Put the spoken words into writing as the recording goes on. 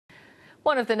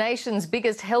One of the nation's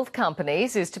biggest health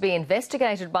companies is to be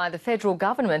investigated by the federal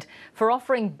government for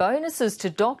offering bonuses to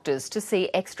doctors to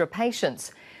see extra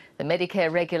patients. The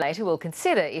Medicare regulator will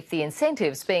consider if the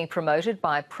incentives being promoted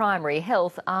by Primary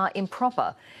Health are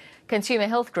improper. Consumer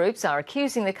health groups are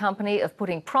accusing the company of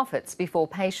putting profits before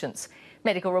patients.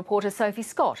 Medical reporter Sophie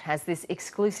Scott has this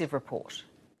exclusive report.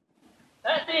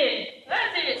 That's it.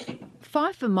 That's it.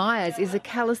 Pfeiffer Myers is a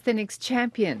calisthenics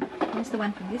champion. Where's the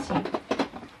one from this year?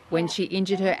 When she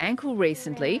injured her ankle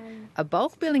recently, a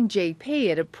bulk billing GP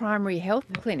at a primary health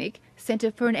clinic sent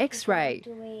her for an x-ray.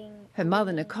 Her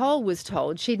mother Nicole was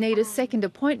told she'd need a second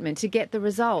appointment to get the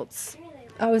results.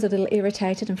 I was a little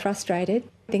irritated and frustrated.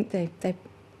 I think they're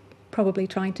probably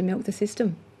trying to milk the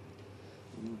system.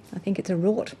 I think it's a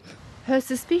rort. Her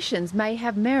suspicions may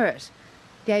have merit.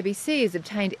 The ABC has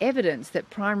obtained evidence that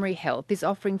Primary Health is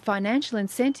offering financial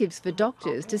incentives for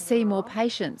doctors to see more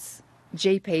patients.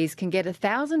 GPs can get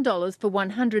 $1,000 for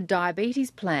 100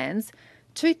 diabetes plans,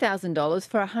 $2,000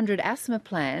 for 100 asthma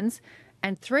plans,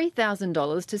 and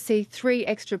 $3,000 to see 3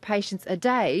 extra patients a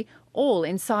day, all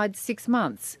inside 6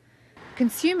 months.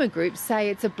 Consumer groups say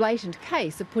it's a blatant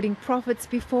case of putting profits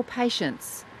before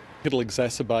patients. It'll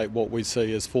exacerbate what we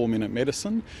see as 4-minute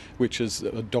medicine, which is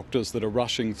doctors that are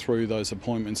rushing through those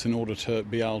appointments in order to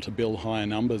be able to bill higher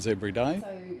numbers every day.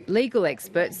 Legal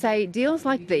experts say deals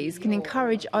like these can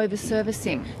encourage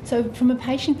over-servicing. So from a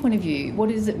patient point of view, what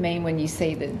does it mean when you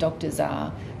see that doctors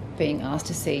are being asked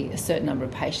to see a certain number of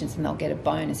patients and they'll get a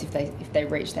bonus if they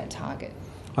reach that target?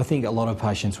 I think a lot of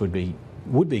patients would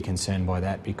be concerned by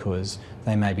that because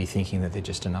they may be thinking that they're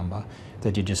just a number,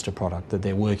 that you're just a product, that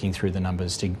they're working through the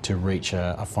numbers to reach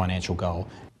a financial goal.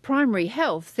 Primary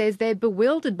Health says they're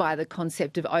bewildered by the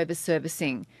concept of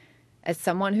over-servicing. As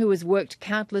someone who has worked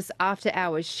countless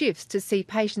after-hours shifts to see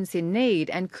patients in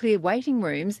need and clear waiting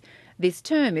rooms, this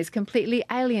term is completely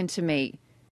alien to me.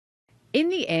 In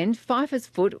the end, Pfeiffer's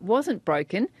foot wasn't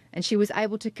broken and she was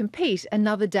able to compete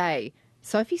another day.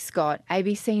 Sophie Scott,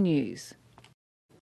 ABC News.